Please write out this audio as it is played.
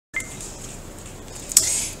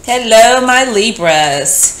Hello, my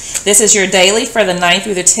Libras. This is your daily for the 9th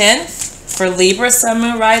through the 10th for Libra, Sun,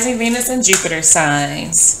 Moon, Rising, Venus, and Jupiter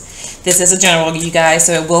signs. This is a general, you guys,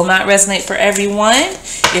 so it will not resonate for everyone.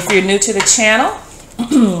 If you're new to the channel,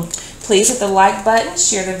 please hit the like button,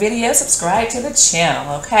 share the video, subscribe to the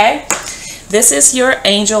channel, okay? This is your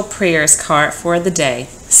angel prayers card for the day.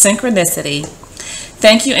 Synchronicity.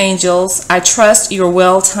 Thank you, angels. I trust your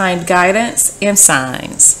well-timed guidance and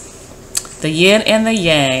signs. The yin and the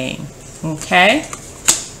yang. Okay?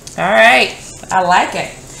 All right. I like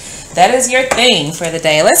it. That is your thing for the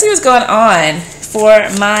day. Let's see what's going on for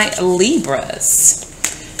my Libras.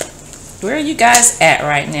 Where are you guys at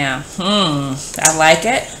right now? I like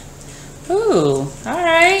it. Ooh. All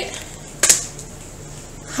right.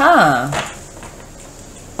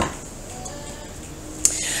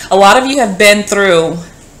 A lot of you have been through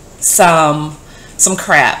some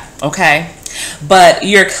crap, okay? But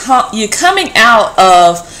you're coming out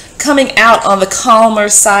on the calmer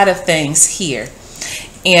side of things here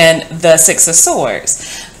in the Six of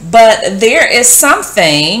Swords. But there is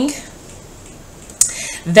something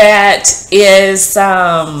that is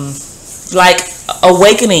like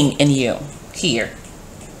awakening in you here,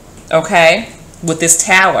 okay, with this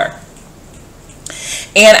Tower.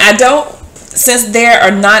 And I don't, since there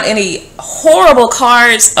are not any horrible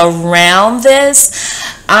cards around this,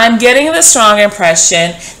 I'm getting the strong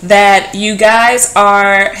impression that you guys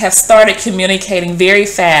have started communicating very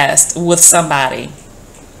fast with somebody.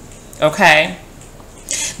 Okay?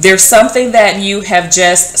 There's something that you have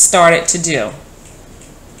just started to do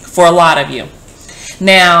for a lot of you.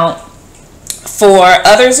 Now, for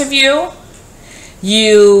others of you,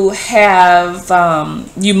 you have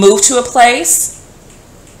you moved to a place,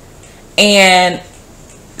 and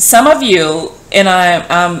some of you, and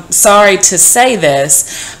I'm sorry to say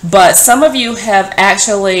this, but some of you have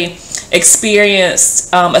actually experienced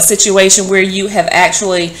a situation where you have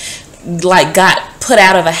actually like got put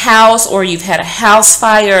out of a house, or you've had a house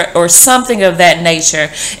fire or something of that nature,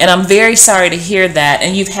 and I'm very sorry to hear that,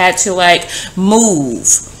 and you've had to like move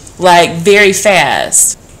like very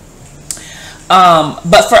fast.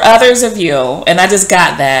 But for others of you, and I just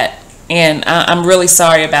got that, and I'm really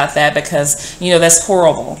sorry about that, because, you know, that's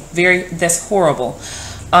horrible. That's horrible.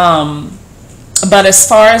 But as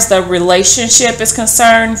far as the relationship is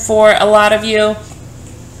concerned, for a lot of you,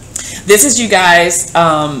 this is you guys.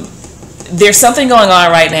 There's something going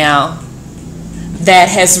on right now that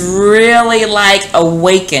has really like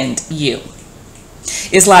awakened you.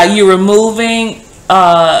 It's like you were moving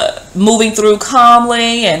through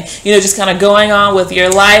calmly, and, you know, just kind of going on with your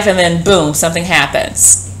life, and then boom, something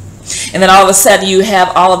happens. And then all of a sudden you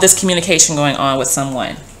have all of this communication going on with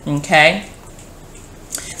someone, okay?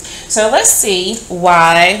 So let's see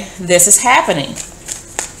why this is happening.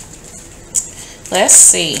 Let's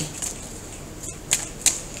see.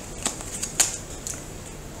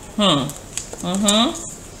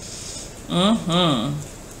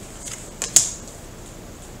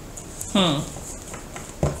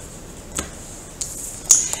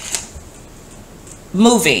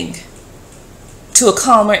 Moving to a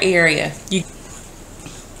calmer area.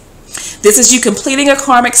 This is you completing a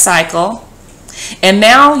karmic cycle, and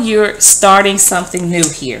now you're starting something new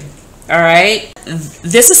here. All right,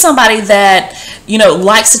 this is somebody that, you know,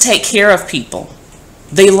 likes to take care of people.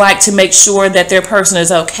 They like to make sure that their person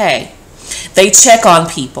is okay. They check on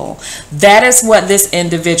people. That is what this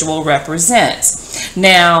individual represents.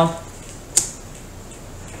 Now,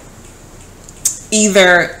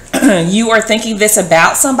 either you are thinking this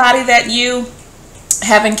about somebody that you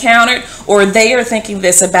have encountered, or they are thinking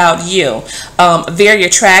this about you. Very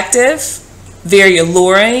attractive, very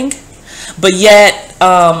alluring, but yet,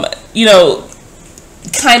 you know,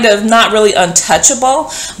 kind of not really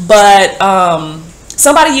untouchable, but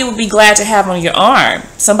somebody you would be glad to have on your arm.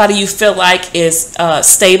 Somebody you feel like is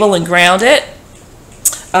stable and grounded.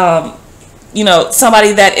 You know,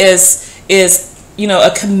 somebody that is, you know, a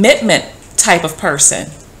commitment type of person.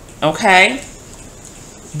 Okay?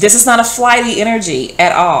 This is not a flighty energy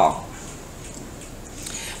at all.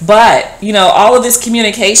 But, you know, all of this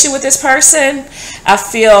communication with this person, I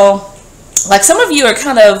feel like some of you are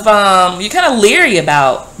kind of, you're kind of leery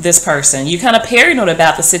about this person. You're kind of paranoid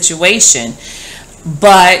about the situation.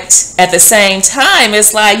 But at the same time,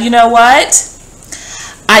 it's like, you know what?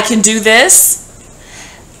 I can do this.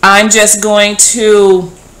 I'm just going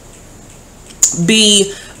to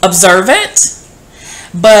be observant.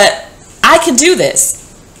 But I can do this.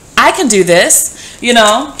 I can do this, you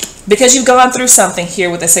know, because you've gone through something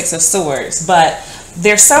here with the Six of Swords. But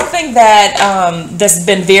there's something that that's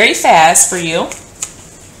been very fast for you,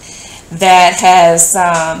 that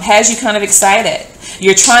has you kind of excited.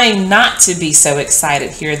 You're trying not to be so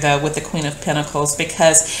excited here, though, with the Queen of Pentacles,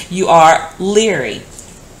 because you are leery.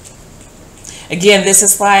 Again, this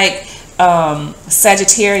is like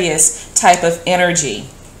Sagittarius type of energy,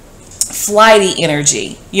 flighty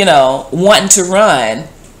energy, you know, wanting to run,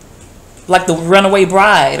 like the runaway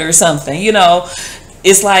bride or something, you know.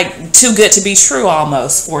 It's like too good to be true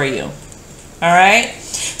almost for you. All right.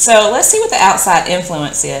 So let's see what the outside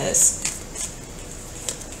influence is.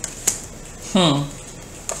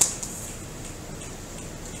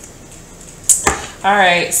 All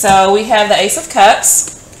right. So we have the Ace of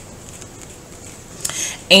Cups.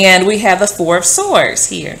 And we have the Four of Swords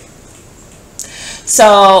here.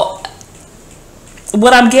 So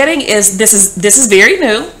what I'm getting is this is very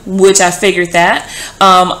new, which I figured that.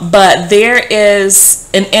 But there is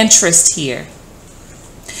an interest here.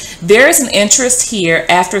 There is an interest here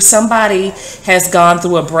after somebody has gone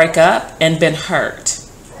through a breakup and been hurt.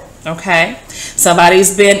 Okay?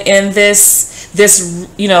 Somebody's been in this,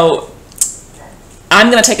 you know, I'm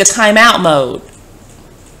going to take a time out mode.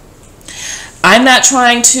 I'm not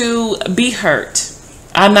trying to be hurt.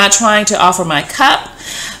 I'm not trying to offer my cup,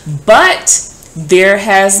 but there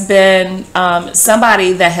has been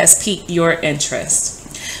somebody that has piqued your interest.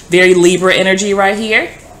 Very Libra energy right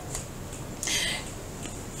here.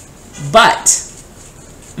 But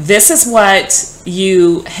this is what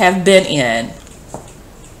you have been in.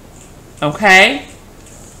 Okay?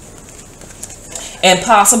 And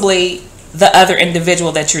possibly the other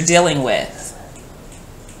individual that you're dealing with.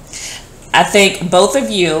 I think both of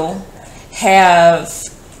you have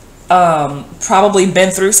probably been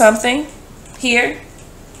through something here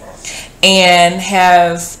and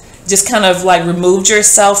have just kind of like removed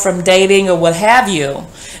yourself from dating or what have you,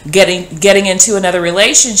 getting into another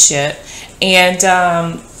relationship, and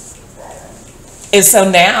so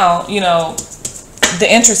now, you know, the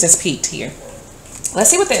interest is peaked here. Let's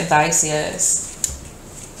see what the advice is.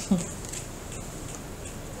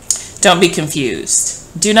 Don't be confused.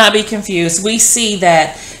 Do not be confused. We see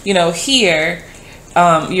that, you know, here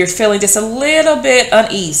you're feeling just a little bit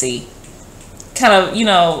uneasy. Kind of, you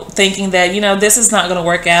know, thinking that, you know, this is not going to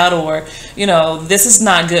work out, or, you know, this is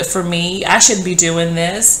not good for me. I shouldn't be doing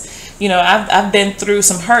this. You know, I've been through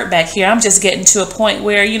some hurt back here. I'm just getting to a point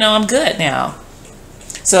where, you know, I'm good now.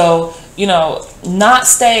 So, you know, not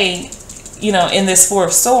staying, you know, in this Four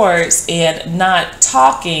of Swords and not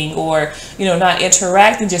talking or, you know, not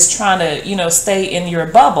interacting, just trying to, you know, stay in your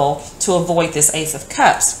bubble to avoid this Ace of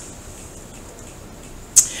Cups.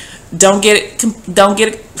 Don't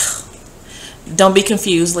be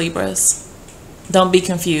confused, Libras. Don't be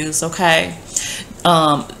confused, okay?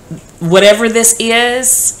 Whatever this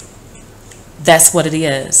is, that's what it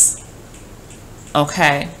is.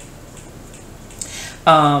 Okay?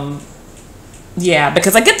 Yeah,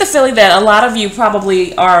 because I get the feeling that a lot of you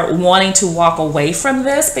probably are wanting to walk away from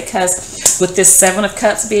this, because with this Seven of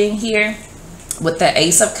Cups being here, with the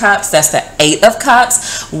Ace of Cups, that's the Eight of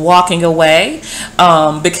Cups, walking away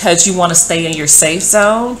because you want to stay in your safe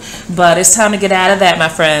zone. But it's time to get out of that, my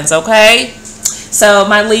friends, okay? So,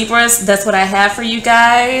 my Libras, that's what I have for you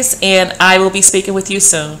guys, and I will be speaking with you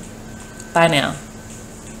soon. Bye now.